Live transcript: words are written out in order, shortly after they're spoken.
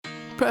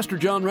Pastor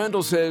John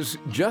Randall says,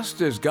 just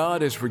as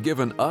God has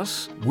forgiven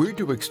us, we're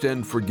to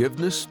extend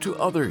forgiveness to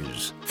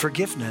others.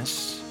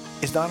 Forgiveness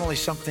is not only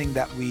something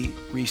that we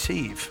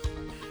receive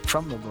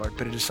from the Lord,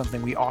 but it is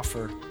something we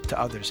offer to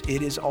others.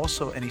 It is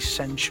also an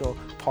essential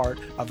part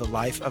of the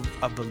life of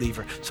a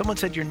believer. Someone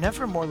said, you're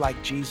never more like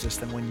Jesus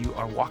than when you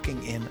are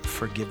walking in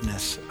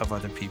forgiveness of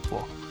other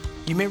people.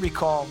 You may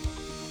recall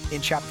in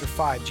chapter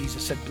 5,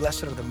 Jesus said,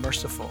 blessed are the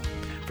merciful,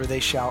 for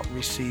they shall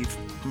receive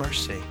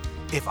mercy.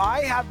 If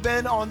I have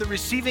been on the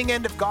receiving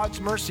end of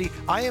God's mercy,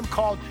 I am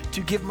called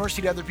to give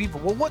mercy to other people.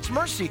 Well, what's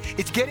mercy?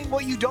 It's getting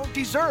what you don't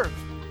deserve.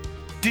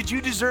 Did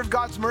you deserve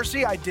God's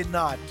mercy? I did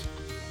not.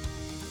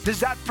 Does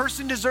that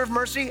person deserve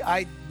mercy?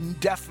 I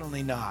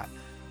definitely not.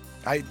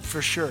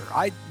 For sure.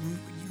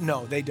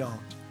 No, they don't.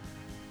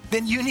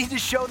 Then you need to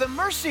show them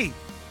mercy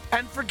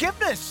and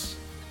forgiveness.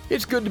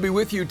 It's good to be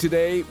with you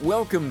today.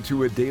 Welcome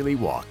to A Daily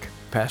Walk.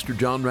 Pastor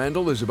John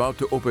Randall is about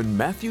to open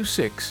Matthew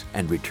 6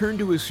 and return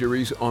to his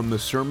series on the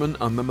Sermon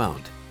on the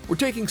Mount. We're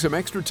taking some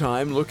extra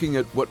time looking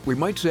at what we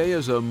might say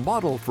is a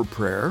model for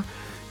prayer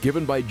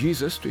given by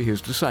Jesus to his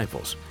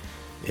disciples.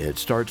 It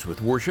starts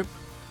with worship,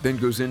 then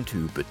goes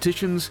into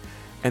petitions,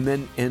 and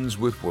then ends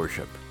with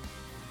worship.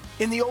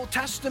 In the Old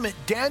Testament,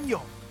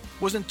 Daniel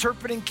was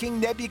interpreting King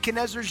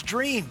Nebuchadnezzar's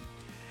dream.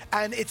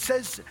 And it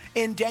says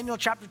in Daniel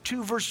chapter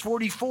 2, verse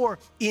 44,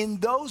 in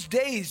those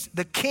days,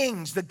 the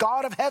kings, the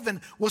God of heaven,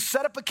 will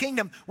set up a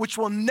kingdom which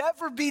will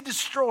never be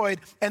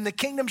destroyed, and the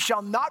kingdom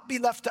shall not be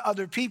left to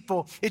other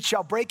people. It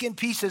shall break in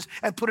pieces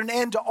and put an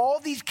end to all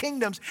these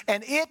kingdoms,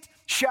 and it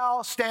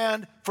shall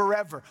stand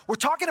forever. We're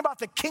talking about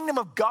the kingdom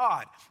of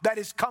God that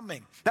is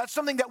coming. That's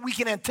something that we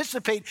can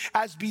anticipate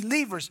as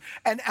believers.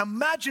 And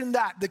imagine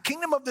that, the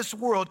kingdom of this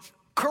world,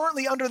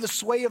 currently under the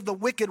sway of the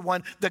wicked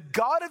one, the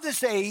God of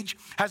this age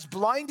has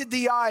blinded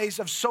the eyes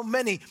of so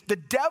many. The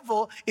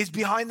devil is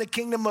behind the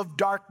kingdom of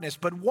darkness.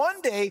 But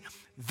one day,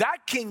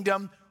 that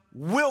kingdom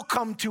will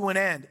come to an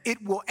end.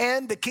 It will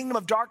end. The kingdom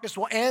of darkness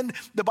will end.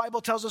 The Bible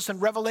tells us in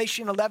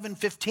Revelation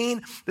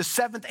 11:15, the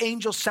seventh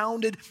angel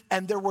sounded,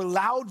 and there were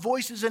loud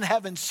voices in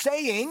heaven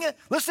saying,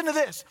 listen to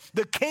this,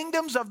 the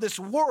kingdoms of this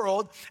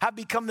world have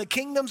become the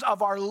kingdoms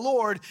of our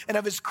Lord and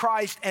of his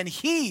Christ, and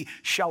he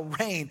shall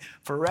reign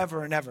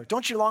forever and ever.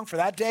 Don't you long for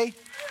that day?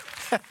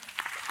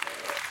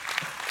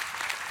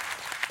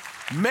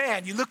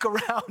 Man, you look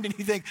around and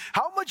you think,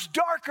 how much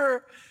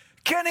darker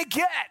can it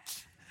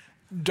get?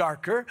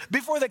 Darker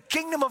before the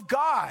kingdom of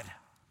God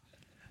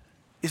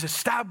is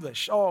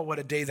established. Oh, what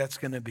a day that's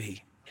going to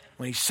be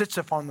when he sits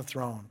upon the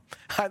throne.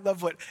 I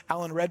love what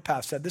Alan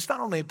Redpath said. This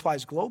not only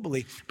applies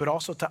globally, but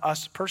also to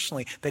us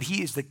personally, that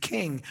he is the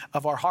king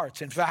of our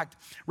hearts. In fact,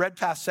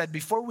 Redpath said,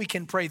 before we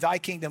can pray, thy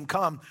kingdom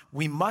come,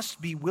 we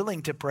must be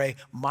willing to pray,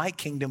 my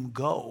kingdom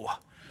go.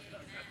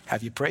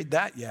 Have you prayed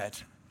that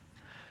yet?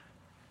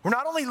 We're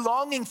not only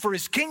longing for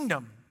his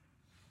kingdom,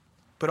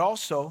 but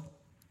also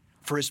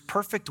for his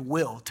perfect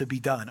will to be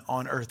done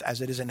on earth as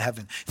it is in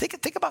heaven.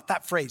 Think about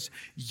that phrase,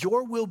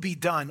 your will be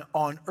done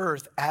on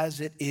earth as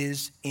it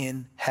is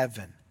in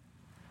heaven.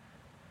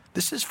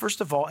 This is, first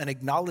of all, an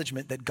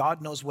acknowledgement that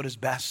God knows what is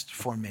best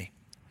for me.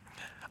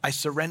 I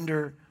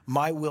surrender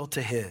my will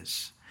to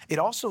his. It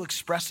also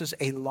expresses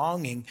a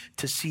longing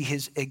to see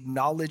his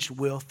acknowledged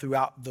will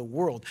throughout the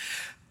world.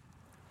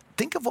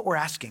 Think of what we're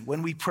asking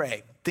when we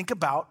pray. Think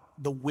about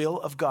the will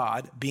of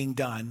God being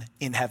done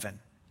in heaven.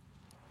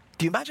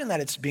 Do you imagine that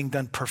it's being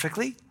done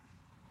perfectly?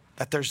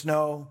 That there's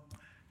no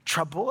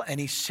trouble,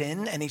 any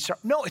sin, any sorrow?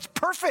 No, it's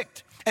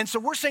perfect. And so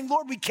we're saying,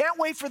 Lord, we can't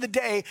wait for the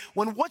day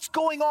when what's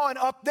going on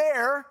up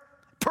there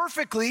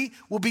perfectly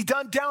will be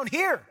done down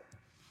here.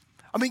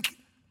 I mean,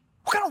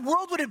 what kind of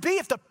world would it be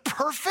if the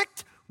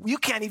perfect, you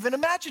can't even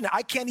imagine it.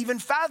 I can't even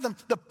fathom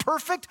the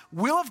perfect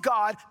will of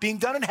God being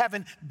done in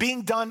heaven,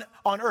 being done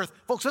on earth.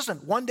 Folks, listen,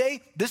 one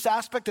day this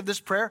aspect of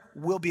this prayer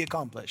will be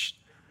accomplished.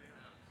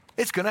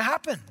 It's going to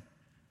happen.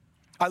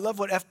 I love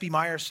what F.B.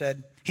 Meyer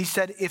said. He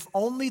said, if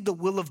only the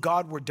will of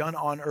God were done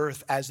on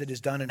earth as it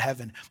is done in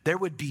heaven, there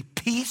would be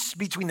peace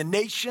between the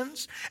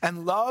nations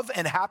and love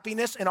and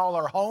happiness in all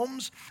our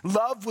homes.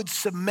 Love would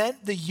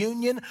cement the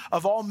union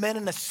of all men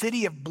in a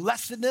city of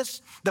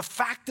blessedness. The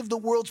fact of the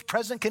world's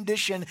present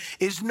condition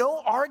is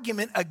no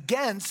argument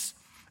against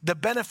the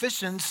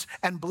beneficence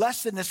and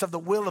blessedness of the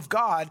will of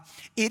God.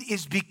 It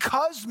is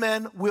because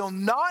men will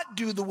not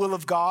do the will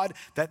of God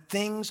that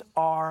things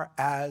are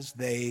as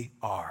they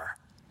are.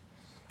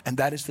 And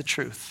that is the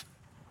truth.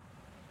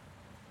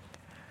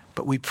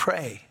 But we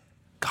pray,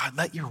 God,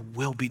 let your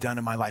will be done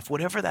in my life,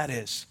 whatever that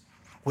is,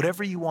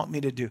 whatever you want me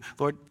to do.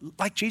 Lord,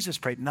 like Jesus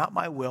prayed, not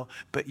my will,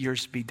 but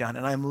yours be done.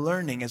 And I'm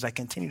learning as I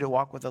continue to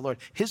walk with the Lord,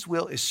 his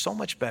will is so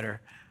much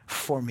better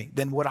for me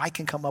than what I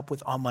can come up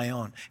with on my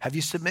own. Have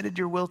you submitted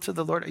your will to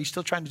the Lord? Are you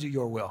still trying to do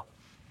your will?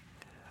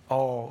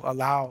 Oh,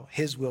 allow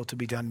his will to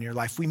be done in your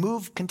life. We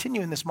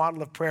continue in this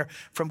model of prayer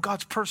from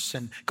God's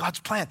person, God's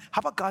plan. How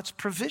about God's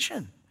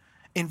provision?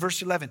 In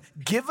verse 11,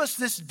 give us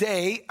this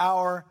day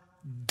our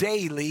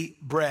daily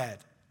bread.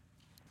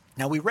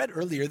 Now, we read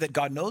earlier that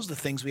God knows the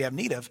things we have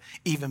need of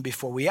even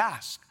before we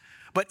ask.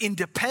 but in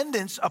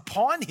dependence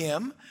upon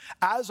him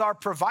as our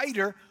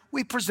provider,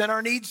 we present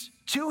our needs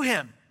to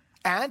him,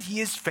 and he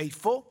is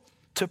faithful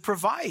to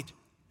provide.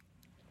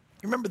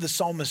 Remember the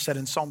psalmist said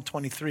in Psalm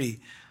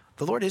 23,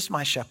 "The Lord is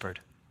my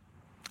shepherd,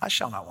 I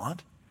shall not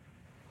want,"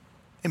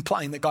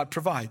 implying that God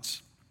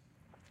provides.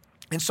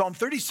 In Psalm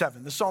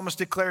 37, the psalmist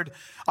declared,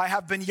 "I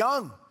have been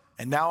young,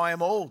 and now I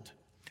am old,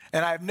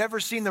 and I have never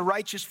seen the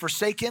righteous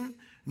forsaken,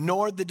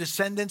 nor the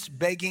descendants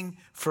begging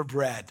for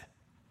bread."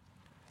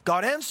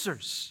 God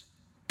answers.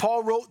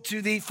 Paul wrote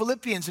to the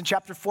Philippians in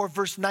chapter 4,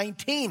 verse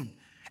 19,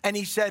 and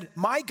he said,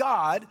 "My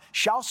God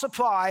shall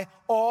supply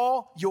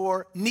all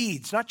your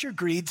needs," not your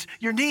greeds,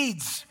 your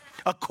needs,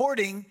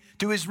 "according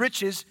to his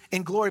riches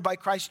in glory by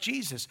Christ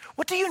Jesus."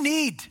 What do you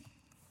need?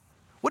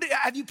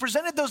 Have you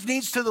presented those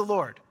needs to the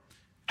Lord?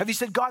 Have you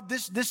said, "God,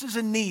 this is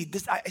a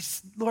need.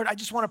 Lord, I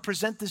just want to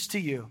present this to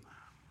you."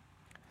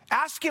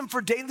 Ask him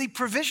for daily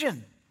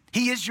provision.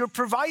 He is your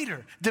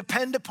provider.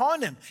 Depend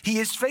upon him. He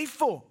is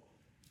faithful.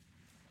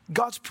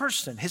 God's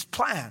person, his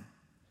plan,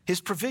 his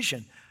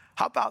provision.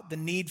 How about the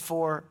need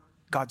for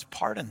God's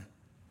pardon?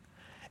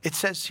 It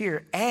says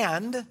here,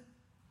 "And in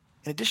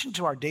addition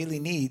to our daily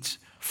needs,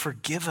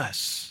 forgive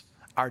us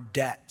our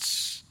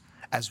debts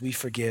as we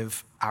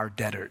forgive our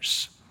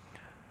debtors."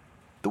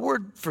 The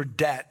word for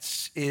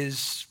debts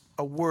is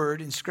a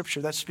word in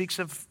Scripture that speaks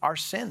of our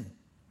sin.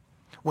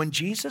 When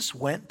Jesus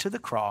went to the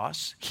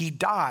cross, he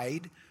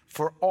died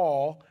for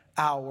all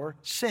our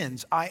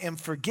sins. I am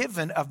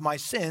forgiven of my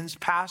sins,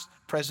 past,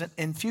 present,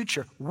 and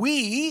future.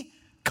 We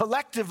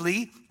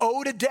collectively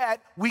owed a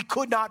debt we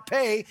could not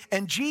pay,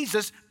 and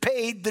Jesus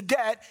paid the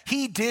debt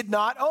he did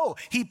not owe.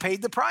 He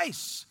paid the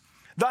price.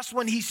 Thus,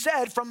 when he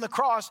said from the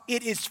cross,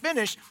 "It is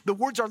finished," the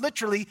words are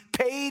literally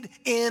paid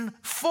in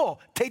full.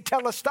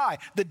 Tetelestai,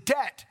 the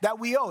debt that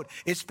we owed.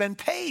 It's been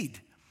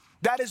paid.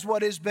 That is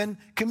what has been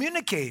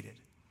communicated.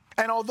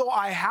 And although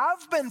I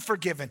have been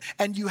forgiven,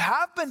 and you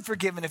have been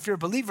forgiven if you're a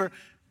believer,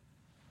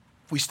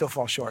 we still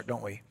fall short,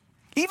 don't we?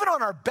 Even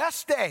on our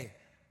best day,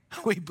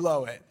 we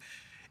blow it.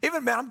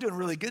 Even, man, I'm doing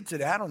really good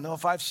today. I don't know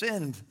if I've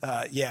sinned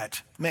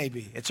yet.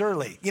 Maybe. It's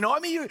early.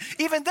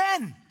 Even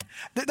then,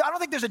 I don't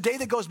think there's a day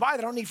that goes by that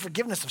I don't need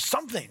forgiveness of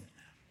something.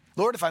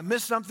 Lord, if I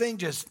missed something,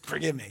 just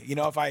forgive me.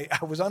 If I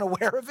was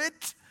unaware of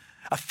it,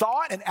 a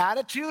thought, an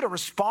attitude, a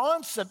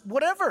response,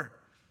 whatever.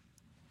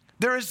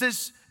 There is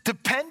this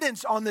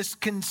dependence on this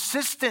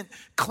consistent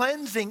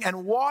cleansing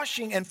and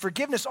washing and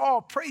forgiveness.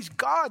 Oh, praise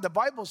God. The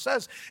Bible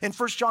says in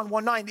 1 John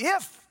 1:9,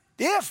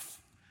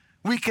 if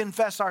we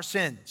confess our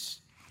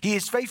sins, he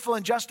is faithful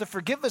and just to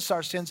forgive us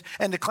our sins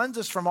and to cleanse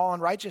us from all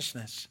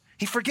unrighteousness.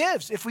 He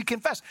forgives if we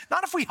confess.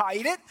 Not if we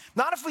hide it.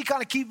 Not if we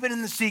kind of keep it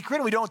in the secret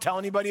and we don't tell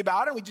anybody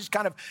about it. And we just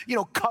kind of,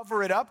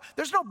 cover it up.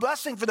 There's no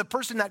blessing for the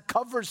person that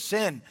covers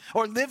sin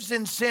or lives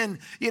in sin,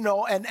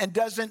 and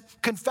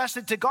doesn't confess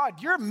it to God.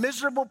 You're a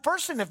miserable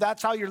person if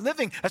that's how you're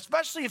living,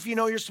 especially if you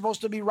know you're supposed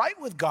to be right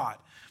with God.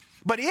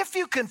 But if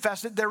you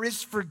confess it, there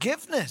is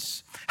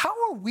forgiveness.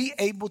 How are we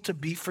able to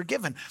be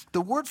forgiven?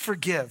 The word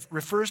forgive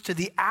refers to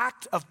the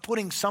act of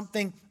putting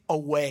something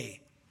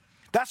away.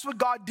 That's what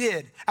God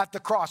did at the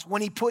cross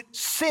when he put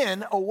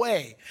sin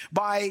away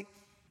by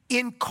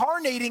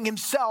incarnating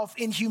himself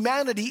in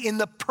humanity in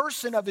the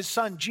person of his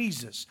son,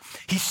 Jesus.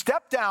 He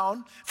stepped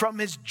down from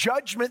his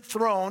judgment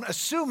throne,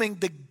 assuming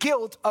the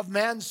guilt of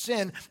man's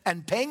sin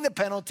and paying the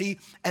penalty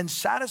and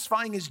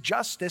satisfying his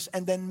justice,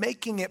 and then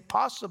making it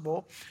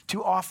possible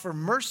to offer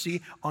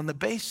mercy on the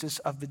basis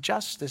of the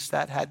justice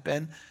that had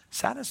been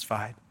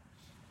satisfied.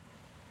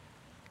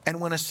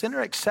 And when a sinner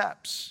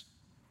accepts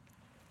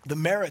the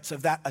merits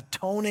of that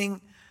atoning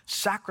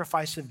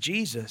sacrifice of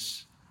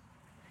Jesus,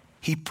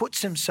 he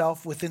puts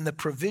himself within the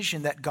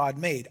provision that God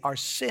made. Our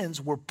sins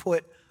were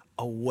put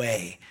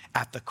away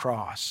at the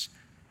cross.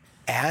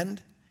 And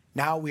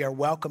now we are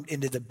welcomed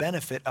into the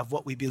benefit of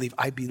what we believe.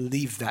 I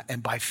believe that.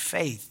 And by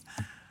faith,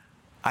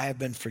 I have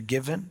been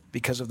forgiven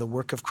because of the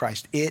work of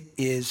Christ. It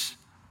is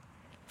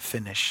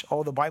finished.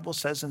 Oh, the Bible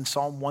says in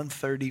Psalm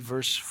 130,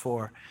 verse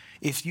 4,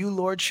 "If you,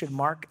 Lord, should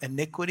mark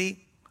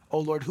iniquity, oh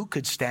Lord, who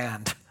could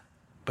stand?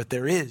 But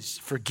there is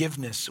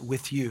forgiveness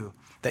with you,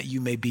 that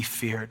you may be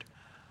feared."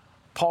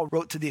 Paul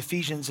wrote to the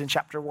Ephesians in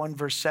chapter 1,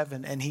 verse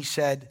 7, and he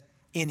said,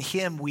 "In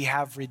him we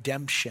have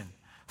redemption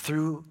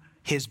through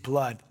his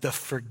blood, the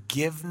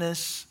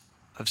forgiveness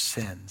of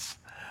sins,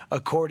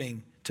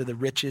 according to the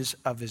riches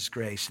of his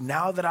grace."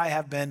 Now that I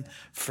have been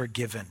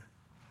forgiven,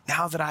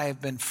 now that I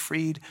have been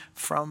freed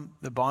from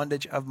the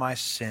bondage of my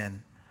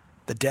sin,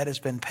 the debt has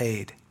been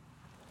paid,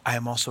 I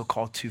am also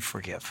called to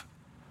forgive.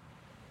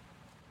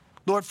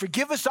 Lord,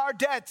 forgive us our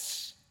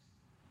debts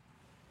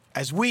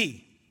as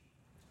we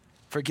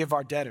forgive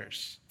our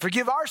debtors.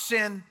 Forgive our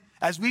sin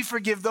as we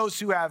forgive those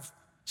who have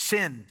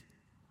sinned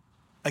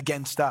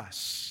against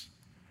us.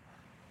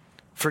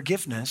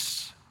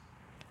 Forgiveness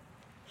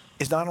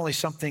is not only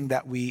something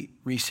that we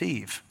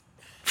receive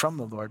from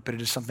the Lord, but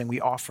it is something we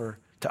offer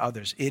to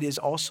others. It is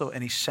also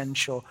an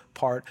essential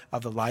part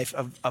of the life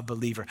of a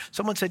believer.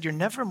 Someone said, "You're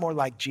never more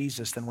like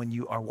Jesus than when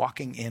you are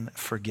walking in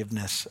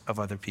forgiveness of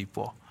other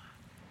people."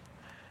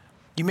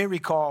 You may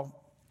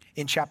recall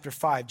in chapter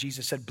 5,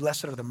 Jesus said,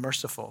 "Blessed are the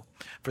merciful,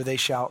 for they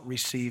shall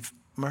receive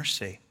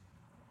mercy."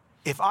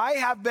 If I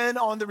have been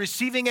on the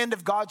receiving end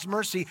of God's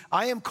mercy,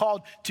 I am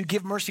called to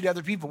give mercy to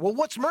other people. Well,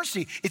 what's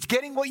mercy? It's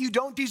getting what you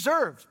don't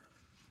deserve.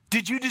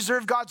 Did you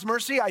deserve God's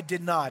mercy? I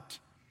did not.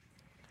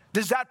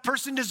 Does that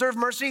person deserve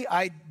mercy?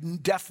 I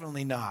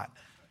definitely not.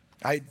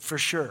 For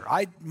sure.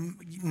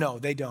 No,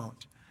 they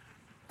don't.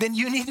 Then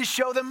you need to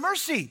show them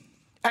mercy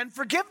and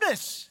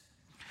forgiveness.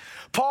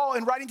 Paul,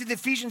 in writing to the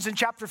Ephesians in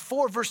chapter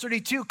 4, verse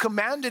 32,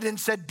 commanded and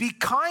said, "Be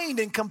kind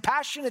and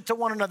compassionate to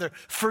one another,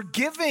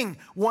 forgiving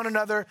one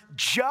another,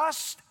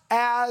 just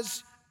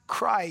as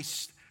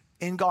Christ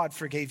in God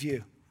forgave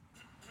you."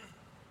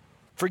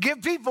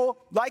 Forgive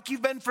people like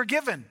you've been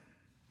forgiven.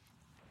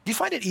 Do you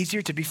find it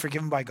easier to be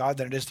forgiven by God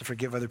than it is to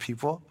forgive other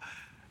people?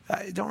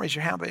 Don't raise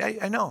your hand, but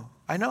I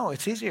know,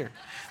 it's easier.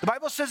 The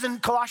Bible says in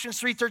Colossians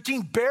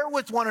 3:13, "Bear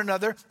with one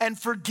another and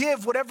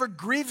forgive whatever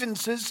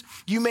grievances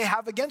you may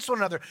have against one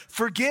another.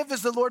 Forgive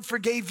as the Lord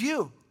forgave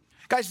you."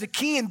 Guys, the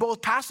key in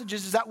both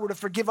passages is that we're to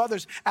forgive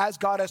others as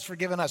God has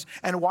forgiven us.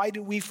 And why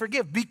do we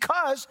forgive?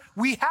 Because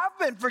we have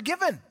been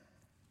forgiven.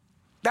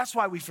 That's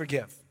why we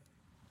forgive.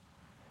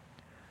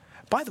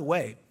 By the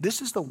way,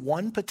 this is the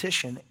one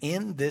petition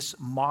in this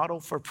model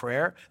for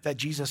prayer that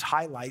Jesus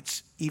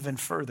highlights even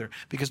further.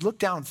 Because look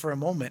down for a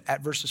moment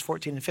at verses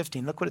 14 and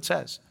 15. Look what it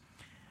says.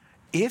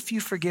 "If you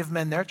forgive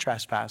men their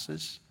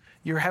trespasses,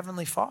 your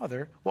heavenly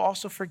Father will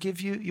also forgive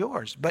you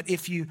yours. But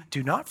if you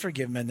do not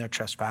forgive men their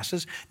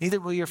trespasses, neither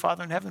will your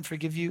Father in heaven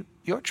forgive you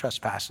your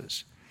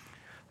trespasses."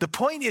 The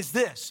point is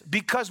this: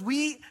 because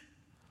we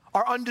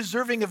are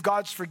undeserving of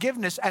God's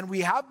forgiveness and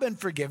we have been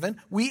forgiven,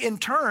 we in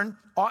turn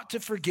ought to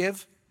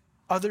forgive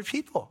other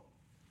people.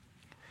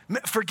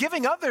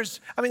 Forgiving others,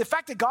 the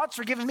fact that God's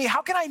forgiven me,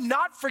 how can I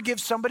not forgive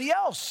somebody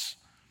else?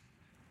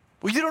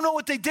 Well, you don't know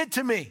what they did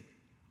to me.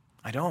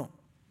 I don't.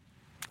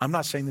 I'm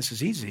not saying this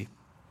is easy,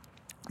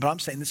 but I'm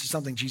saying this is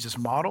something Jesus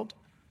modeled.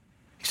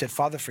 He said,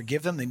 "Father,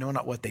 forgive them. They know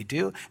not what they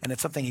do." And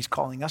it's something he's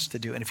calling us to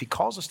do. And if he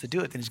calls us to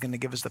do it, then he's going to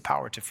give us the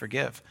power to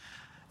forgive.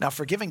 Now,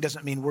 forgiving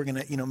doesn't mean we're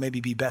going to, maybe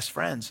be best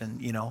friends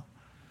and,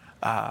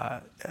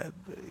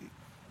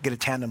 get a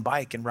tandem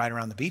bike and ride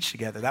around the beach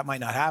together. That might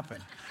not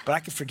happen. But I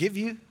can forgive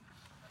you,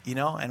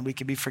 and we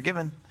can be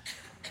forgiven.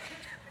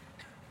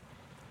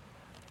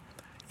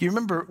 You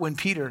remember when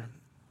Peter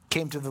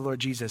came to the Lord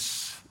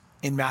Jesus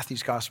in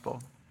Matthew's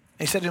gospel. And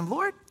he said to him,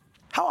 "Lord,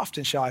 how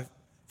often shall I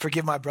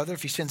forgive my brother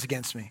if he sins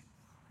against me?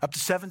 Up to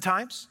 7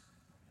 times?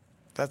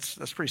 That's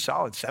pretty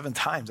solid. 7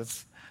 times.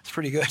 That's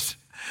pretty good."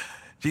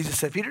 Jesus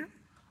said, "Peter,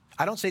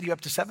 I don't say to you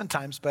up to 7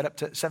 times, but up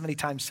to 70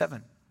 times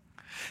 7.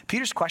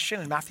 Peter's question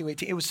in Matthew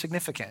 18, it was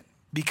significant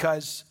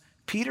because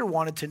Peter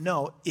wanted to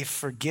know if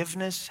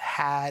forgiveness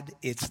had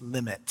its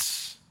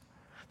limits.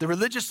 The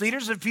religious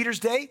leaders of Peter's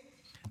day,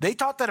 they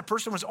taught that a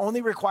person was only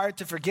required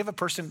to forgive a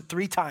person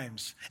 3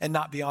 times and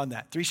not beyond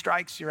that. 3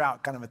 strikes, you're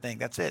out kind of a thing.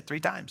 That's it, 3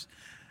 times.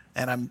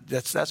 And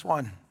that's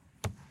 1.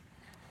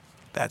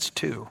 That's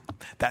 2.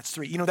 That's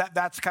 3.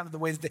 That's kind of the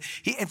way that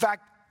in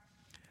fact,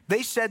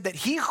 they said that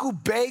he who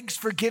begs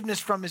forgiveness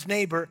from his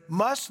neighbor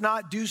must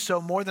not do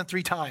so more than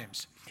 3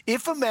 times.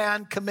 If a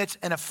man commits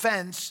an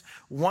offense,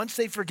 once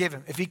they forgive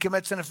him. If he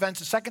commits an offense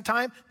a 2nd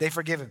time, they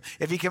forgive him.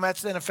 If he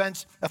commits an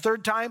offense a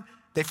 3rd time,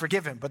 they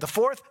forgive him. But the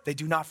 4th, they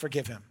do not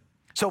forgive him.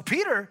 So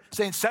Peter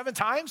saying 7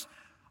 times,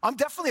 I'm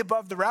definitely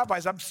above the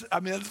rabbis.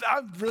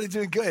 I'm really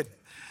doing good.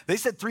 They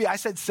said 3, I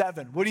said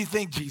 7. What do you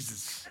think,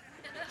 Jesus?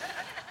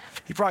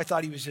 He probably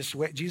thought he was just,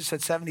 Jesus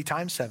said 70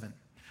 times 7.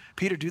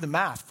 Peter, do the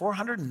math,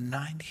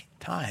 490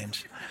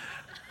 times.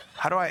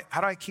 How do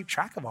I keep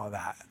track of all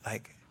that?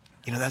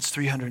 That's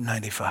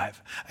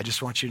 395. I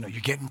just want you to know,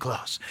 you're getting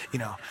close.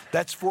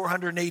 That's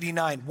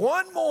 489.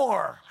 1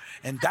 more,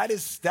 and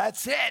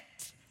that's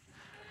it.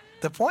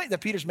 The point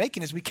that Peter's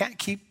making is we can't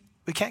keep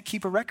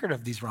a record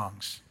of these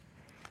wrongs.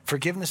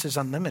 Forgiveness is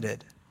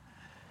unlimited.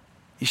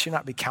 You should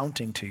not be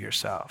counting to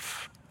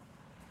yourself.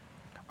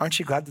 Aren't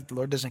you glad that the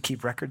Lord doesn't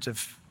keep records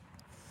of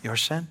your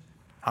sin?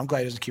 I'm glad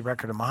he doesn't keep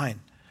record of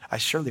mine. I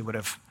surely would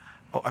have,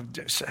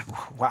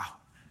 wow,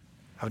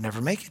 I would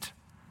never make it.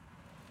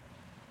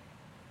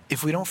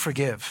 If we don't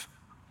forgive,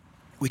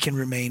 we can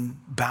remain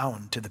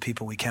bound to the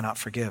people we cannot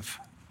forgive.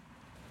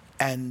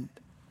 And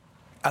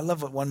I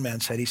love what one man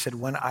said. He said,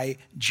 "When I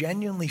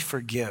genuinely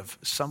forgive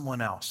someone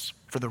else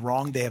for the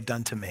wrong they have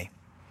done to me,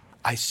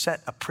 I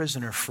set a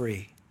prisoner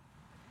free.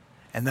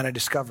 And then I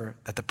discover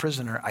that the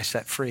prisoner I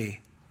set free,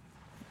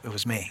 it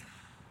was me."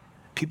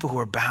 People who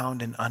are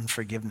bound in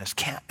unforgiveness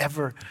can't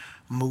ever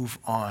move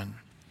on.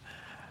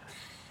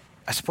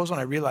 I suppose when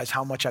I realize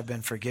how much I've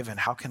been forgiven,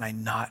 how can I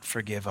not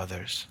forgive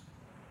others?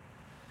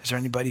 Is there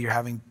anybody you're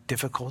having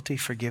difficulty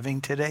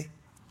forgiving today?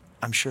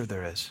 I'm sure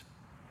there is.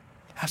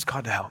 Ask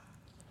God to help.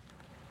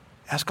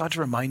 Ask God to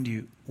remind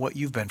you what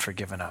you've been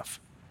forgiven of.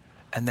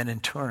 And then in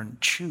turn,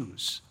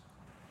 choose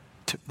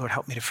to, Lord,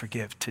 help me to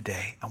forgive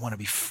today. I want to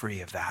be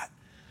free of that.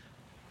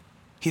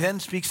 He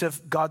then speaks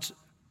of God's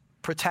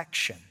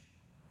protection.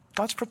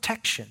 God's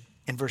protection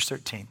in verse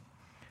 13.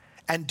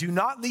 "And do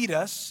not lead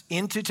us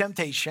into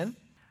temptation,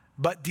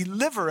 but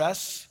deliver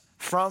us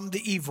from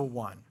the evil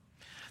one.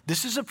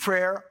 This is a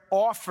prayer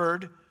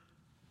offered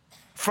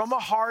from a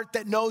heart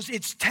that knows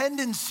its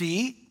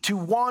tendency to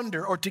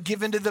wander or to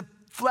give into the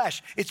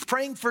flesh. It's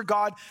praying for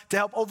God to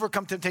help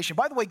overcome temptation.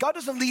 By the way, God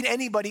doesn't lead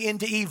anybody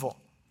into evil.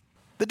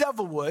 The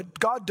devil would,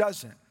 God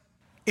doesn't.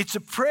 It's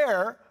a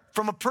prayer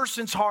from a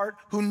person's heart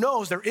who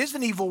knows there is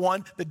an evil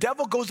one. The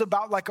devil goes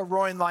about like a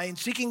roaring lion,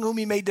 seeking whom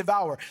he may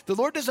devour. The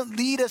Lord doesn't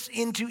lead us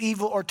into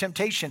evil or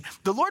temptation.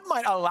 The Lord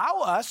might allow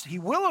us, he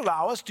will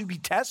allow us to be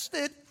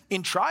tested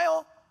in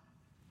trial.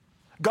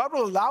 God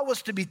will allow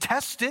us to be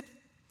tested,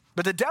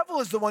 but the devil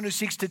is the one who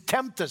seeks to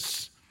tempt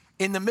us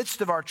in the midst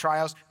of our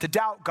trials, to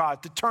doubt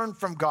God, to turn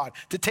from God,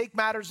 to take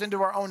matters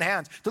into our own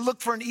hands, to look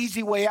for an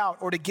easy way out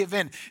or to give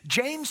in.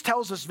 James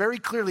tells us very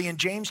clearly in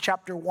James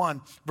chapter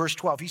 1, verse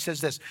 12, he says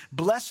this,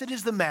 "Blessed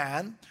is the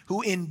man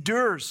who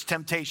endures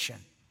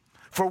temptation,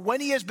 for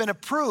when he has been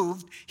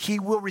approved, he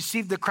will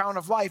receive the crown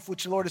of life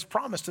which the Lord has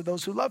promised to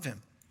those who love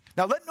him."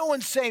 Now let no one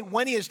say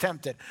when he is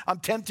tempted, "I'm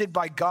tempted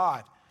by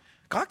God."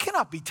 God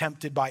cannot be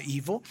tempted by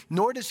evil,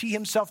 nor does he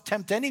himself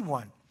tempt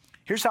anyone.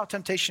 Here's how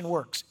temptation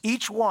works.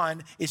 Each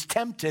one is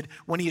tempted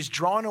when he is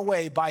drawn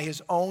away by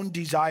his own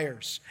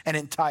desires and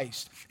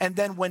enticed. And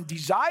then when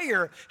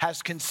desire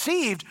has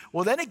conceived,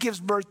 well, then it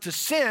gives birth to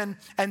sin,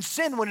 and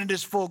sin, when it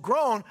is full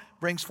grown,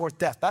 brings forth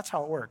death. That's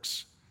how it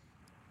works.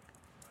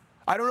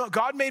 I don't know,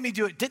 God made me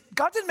do it.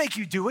 God didn't make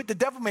you do it. The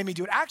devil made me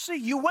do it. Actually,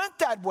 you went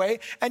that way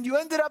and you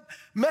ended up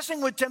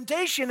messing with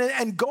temptation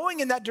and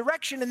going in that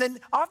direction. And then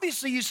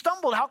obviously you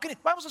stumbled. How can, the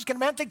Bible says, can a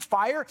man take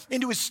fire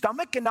into his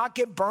stomach and not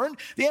get burned?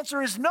 The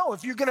answer is no.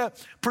 If you're going to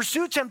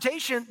pursue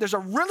temptation, there's a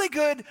really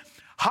good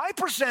high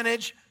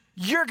percentage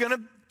you're going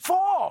to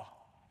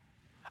fall.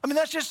 I mean,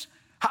 that's just,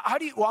 how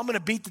do you, well, I'm going to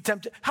beat the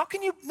temptation. How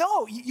can you,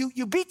 no,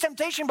 you beat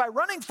temptation by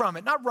running from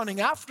it, not running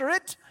after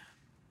it.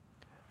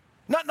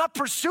 Not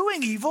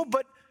pursuing evil,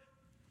 but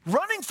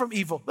running from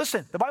evil.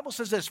 Listen, the Bible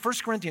says this, 1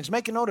 Corinthians,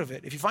 make a note of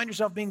it. If you find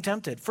yourself being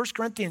tempted, 1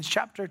 Corinthians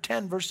chapter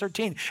 10, verse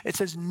 13, it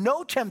says,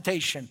 "No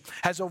temptation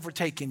has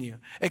overtaken you,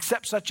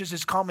 except such as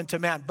is common to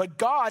man. But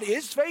God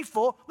is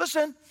faithful,"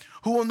 listen,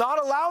 "who will not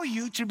allow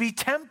you to be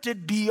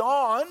tempted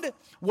beyond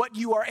what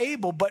you are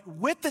able, but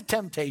with the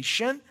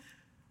temptation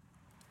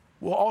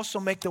will also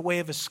make the way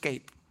of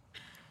escape,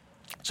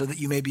 so that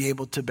you may be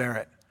able to bear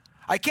it."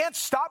 I can't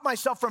stop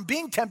myself from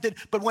being tempted,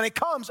 but when it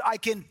comes, I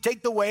can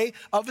take the way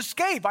of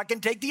escape. I can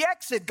take the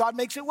exit. God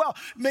makes it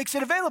makes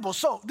it available.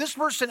 So this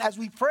person, as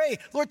we pray,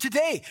 Lord,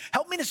 today,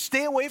 help me to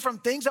stay away from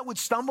things that would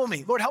stumble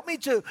me. Lord, help me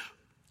to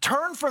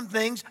turn from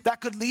things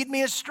that could lead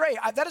me astray.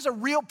 That is a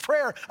real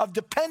prayer of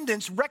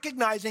dependence,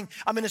 recognizing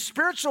I'm in a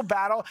spiritual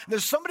battle.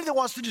 There's somebody that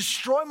wants to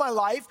destroy my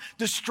life,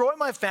 destroy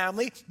my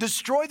family,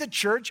 destroy the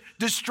church,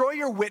 destroy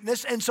your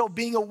witness. And so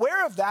being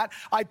aware of that,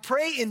 I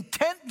pray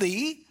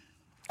intently,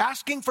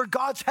 asking for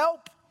God's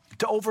help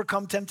to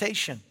overcome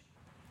temptation.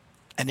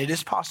 And it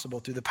is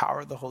possible through the power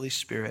of the Holy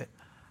Spirit.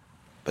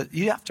 But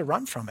you have to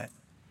run from it.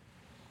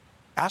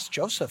 Ask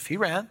Joseph, he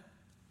ran.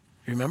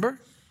 You remember?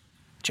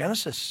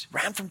 Genesis,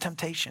 ran from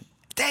temptation.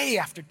 Day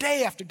after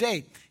day after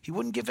day. He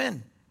wouldn't give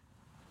in.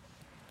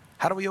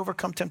 How do we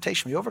overcome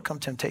temptation? We overcome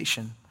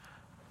temptation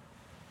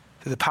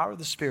through the power of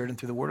the Spirit and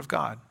through the Word of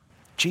God.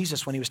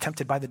 Jesus, when he was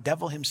tempted by the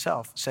devil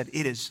himself, said,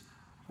 "It is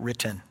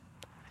written.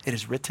 It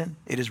is written.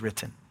 It is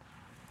written."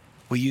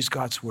 We use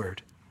God's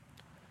word.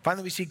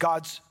 Finally, we see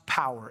God's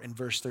power in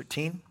verse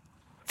 13.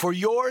 "For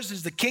yours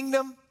is the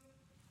kingdom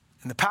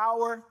and the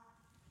power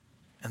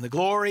and the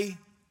glory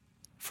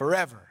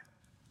forever.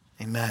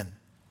 Amen."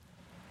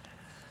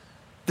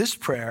 This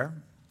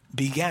prayer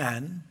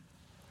began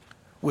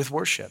with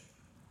worship,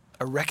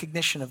 a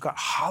recognition of God.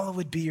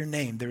 Hallowed be your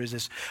name. There is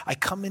this, I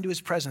come into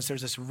his presence.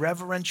 There's this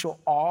reverential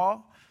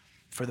awe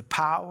for the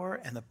power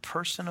and the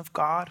person of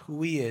God,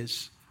 who he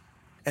is.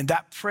 And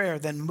that prayer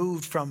then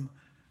moved from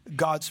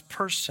God's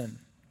person,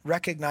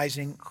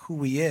 recognizing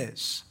who he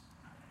is,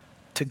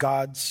 to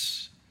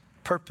God's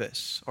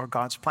purpose or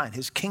God's plan,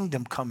 his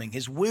kingdom coming,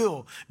 his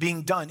will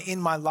being done in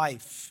my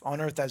life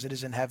on earth as it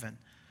is in heaven.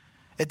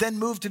 It then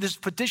moved to this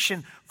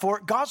petition for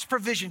God's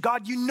provision.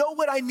 God, you know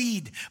what I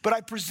need, but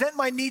I present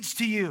my needs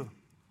to you.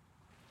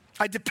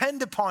 I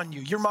depend upon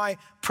you. You're my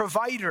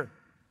provider.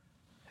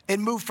 It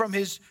moved from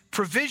his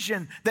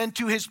provision then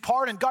to his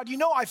pardon. God, you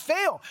know I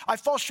fail. I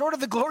fall short of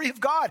the glory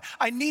of God.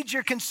 I need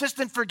your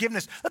consistent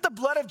forgiveness. Let the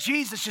blood of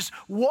Jesus just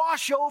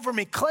wash over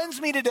me. Cleanse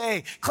me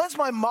today. Cleanse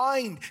my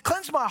mind.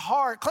 Cleanse my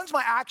heart. Cleanse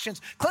my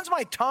actions. Cleanse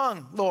my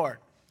tongue, Lord.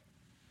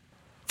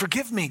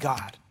 Forgive me,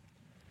 God.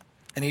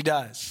 And he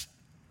does.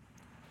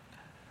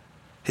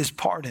 His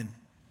pardon.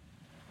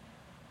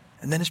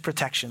 And then his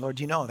protection. Lord,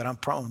 you know that I'm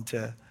prone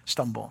to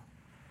stumble,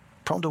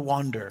 prone to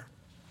wander.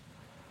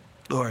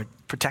 Lord,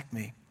 protect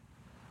me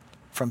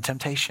from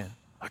temptation.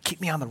 Lord, keep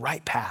me on the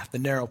right path, the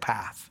narrow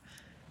path.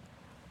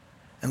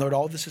 And Lord,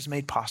 all this is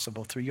made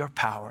possible through your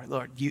power.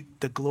 Lord,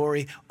 the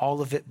glory,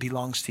 all of it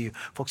belongs to you.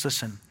 Folks,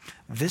 listen,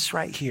 this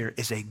right here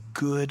is a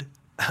good,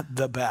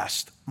 the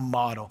best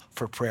model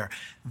for prayer.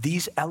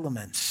 These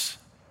elements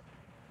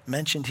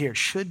mentioned here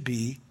should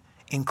be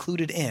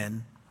included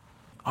in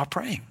are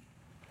praying.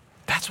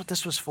 That's what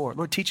this was for.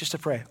 Lord, teach us to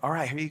pray. All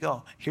right, here you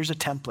go. Here's a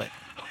template.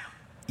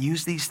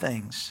 Use these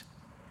things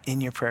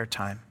in your prayer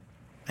time,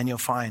 and you'll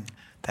find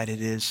that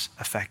it is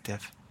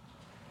effective.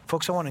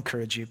 Folks, I want to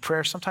encourage you.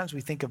 Prayer, sometimes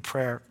we think of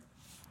prayer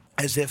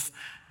as if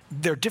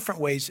there are different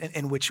ways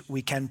in which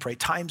we can pray,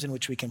 times in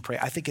which we can pray.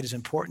 I think it is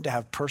important to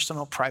have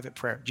personal, private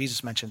prayer.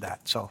 Jesus mentioned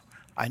that.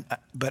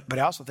 But I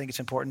also think it's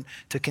important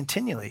to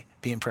continually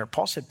be in prayer.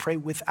 Paul said, pray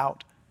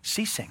without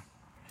ceasing.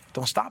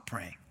 Don't stop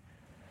praying.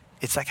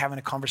 It's like having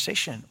a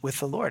conversation with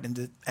the Lord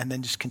and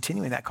then just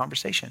continuing that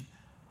conversation.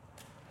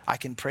 I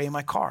can pray in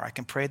my car. I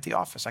can pray at the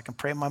office. I can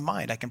pray in my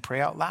mind. I can pray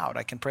out loud.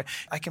 I can pray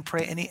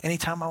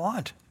anytime I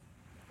want,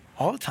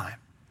 all the time.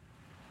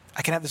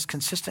 I can have this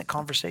consistent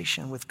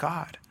conversation with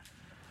God.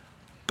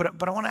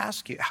 But I want to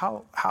ask you,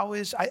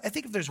 I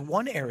think if there's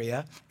one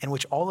area in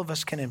which all of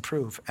us can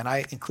improve, and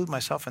I include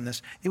myself in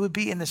this, it would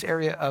be in this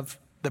area of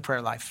the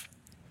prayer life.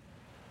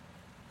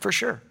 For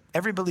sure,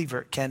 every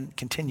believer can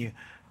continue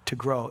to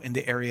grow in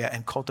the area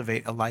and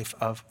cultivate a life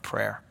of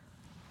prayer.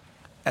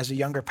 As a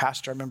younger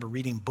pastor, I remember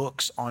reading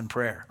books on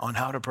prayer, on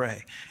how to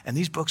pray. And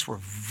these books were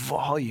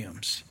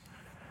volumes.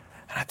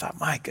 And I thought,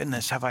 my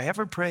goodness, have I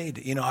ever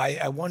prayed?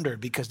 I wondered,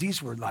 because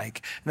these were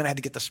like, and then I had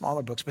to get the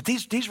smaller books, but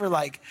these were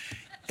like,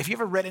 if you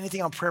ever read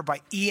anything on prayer by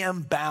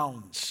E.M.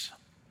 Bounds,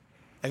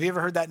 have you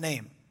ever heard that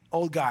name?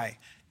 Old guy.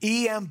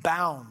 E.M.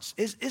 Bounds.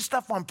 His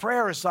stuff on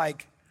prayer is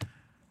like,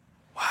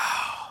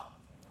 wow,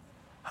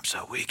 I'm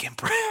so weak in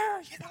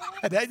prayer.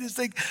 And I just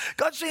think,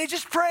 God's saying,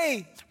 just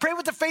pray. Pray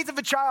with the faith of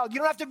a child. You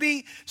don't have to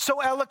be so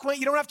eloquent.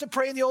 You don't have to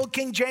pray in the old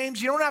King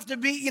James. You don't have to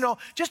be,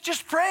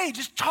 just pray.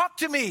 Just talk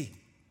to me.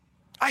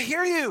 I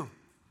hear you.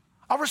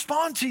 I'll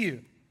respond to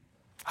you.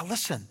 I'll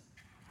listen.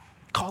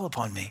 Call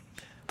upon me,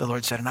 the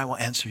Lord said, and I will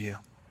answer you.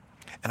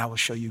 And I will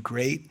show you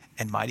great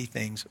and mighty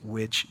things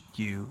which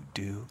you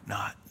do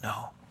not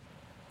know.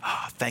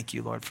 Thank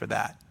you, Lord, for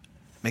that.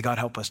 May God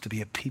help us to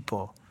be a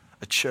people,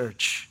 a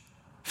church,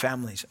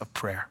 families of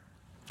prayer.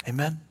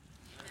 Amen?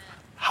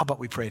 How about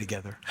we pray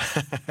together?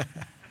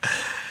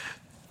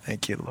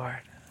 Thank you,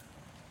 Lord.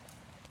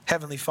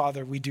 Heavenly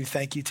Father, we do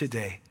thank you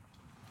today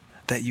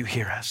that you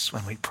hear us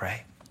when we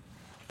pray.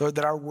 Lord,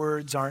 that our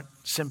words aren't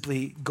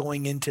simply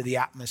going into the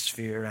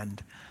atmosphere,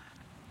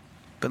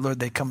 but Lord,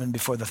 they come in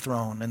before the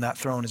throne, and that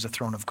throne is a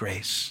throne of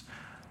grace.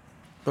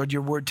 Lord,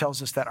 your word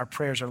tells us that our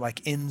prayers are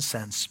like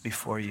incense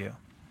before you,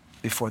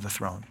 before the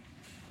throne,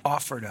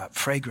 offered up,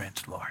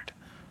 fragrant, Lord.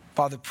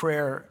 Father,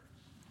 prayer,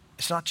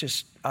 it's not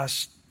just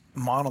us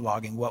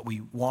monologuing what we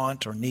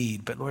want or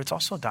need, but Lord, it's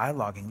also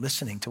dialoguing,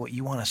 listening to what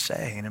you want to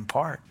say and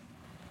impart.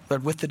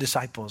 Lord, with the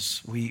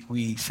disciples,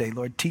 we say,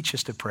 Lord, teach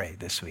us to pray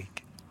this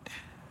week.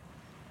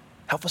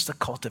 Help us to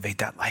cultivate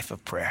that life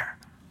of prayer,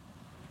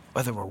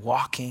 whether we're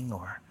walking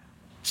or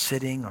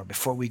sitting or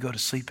before we go to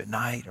sleep at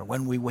night or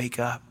when we wake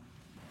up.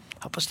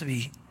 Help us to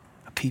be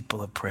a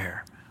people of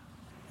prayer.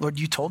 Lord,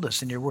 you told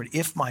us in your word,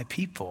 if my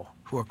people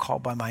who are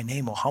called by my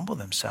name will humble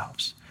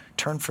themselves,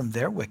 turn from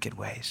their wicked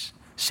ways,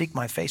 seek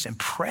my face and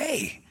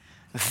pray,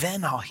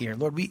 then I'll hear.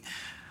 Lord, a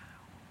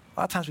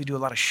lot of times we do a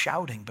lot of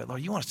shouting, but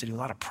Lord, you want us to do a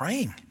lot of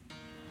praying,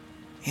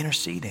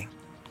 interceding.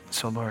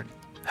 So Lord,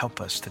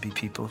 help us to be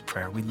people of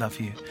prayer. We love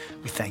you.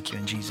 We thank you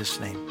in Jesus'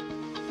 name.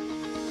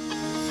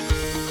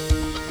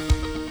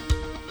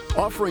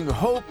 Offering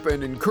hope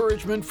and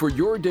encouragement for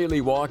your daily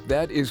walk,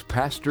 that is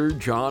Pastor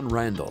John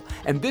Randall.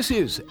 And this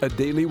is A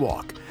Daily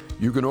Walk.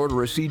 You can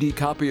order a CD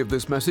copy of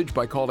this message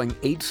by calling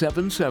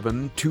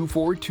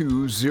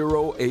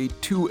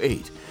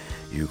 877-242-0828.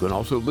 You can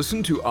also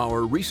listen to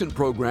our recent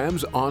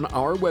programs on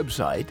our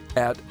website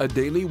at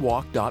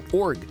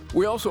adailywalk.org.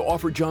 We also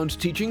offer John's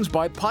teachings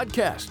by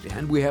podcast,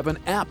 and we have an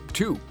app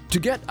too. To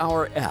get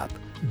our app,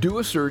 do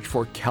a search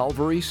for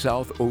Calvary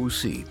South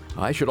OC.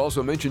 I should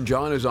also mention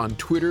John is on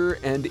Twitter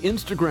and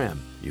Instagram.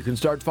 You can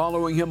start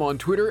following him on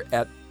Twitter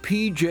at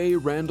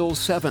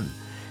PJRandall7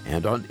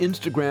 and on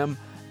Instagram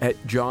at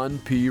John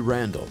P.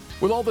 Randall.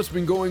 With all that's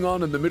been going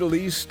on in the Middle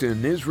East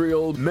and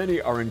Israel,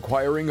 many are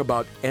inquiring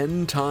about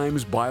end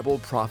times Bible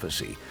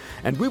prophecy.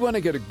 And we want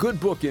to get a good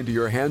book into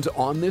your hands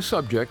on this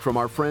subject from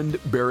our friend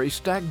Barry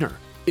Stagner.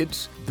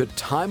 It's The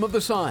Time of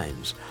the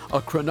Signs,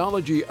 a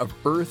chronology of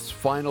Earth's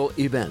final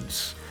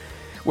events.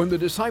 When the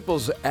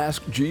disciples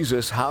asked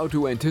Jesus how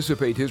to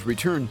anticipate his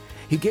return,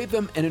 he gave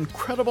them an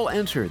incredible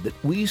answer that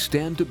we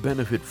stand to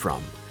benefit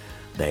from.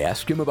 They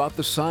asked him about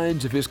the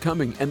signs of his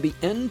coming and the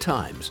end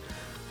times.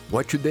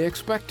 What should they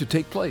expect to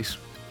take place?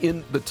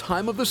 In The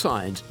Time of the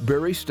Signs,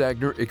 Barry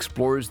Stagner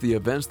explores the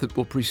events that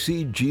will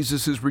precede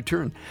Jesus'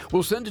 return.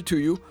 We'll send it to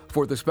you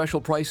for the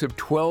special price of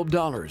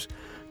 $12.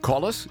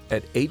 Call us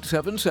at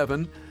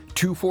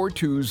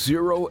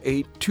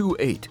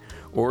 877-242-0828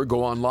 or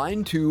go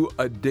online to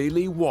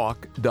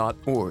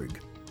adailywalk.org.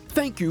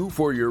 Thank you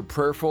for your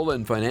prayerful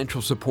and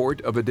financial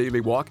support of A Daily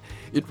Walk.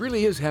 It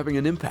really is having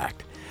an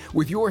impact.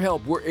 With your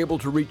help, we're able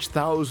to reach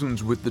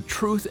thousands with the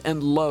truth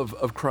and love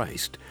of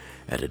Christ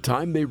at a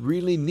time they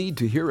really need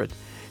to hear it.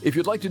 If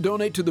you'd like to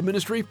donate to the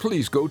ministry,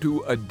 please go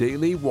to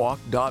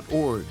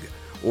adailywalk.org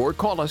or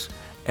call us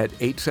at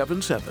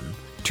 877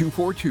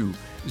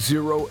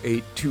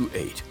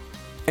 242-0828.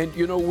 And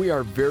you know, we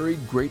are very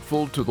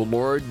grateful to the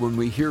Lord when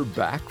we hear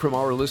back from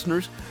our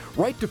listeners.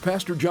 Write to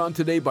Pastor John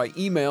today by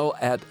email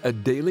at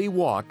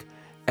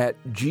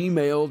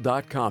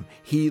adailywalk@gmail.com.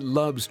 He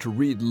loves to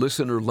read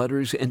listener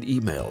letters and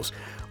emails.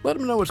 Let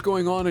him know what's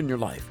going on in your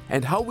life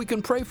and how we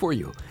can pray for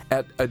you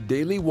at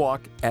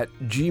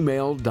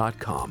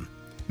adailywalk@gmail.com.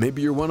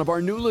 Maybe you're one of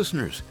our new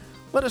listeners.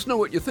 Let us know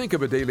what you think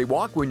of A Daily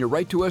Walk when you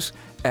write to us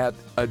at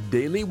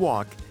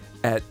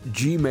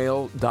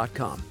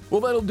adailywalk@gmail.com.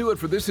 Well, that'll do it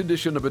for this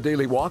edition of A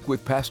Daily Walk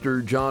with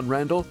Pastor John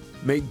Randall.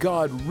 May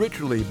God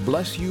richly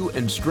bless you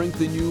and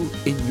strengthen you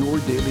in your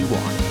daily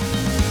walk.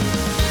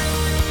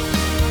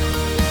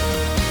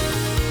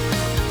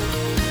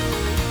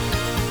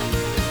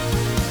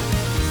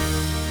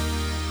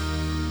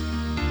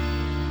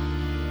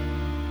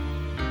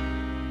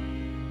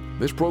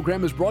 This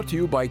program is brought to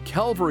you by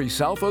Calvary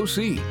South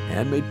OC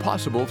and made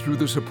possible through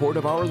the support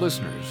of our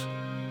listeners.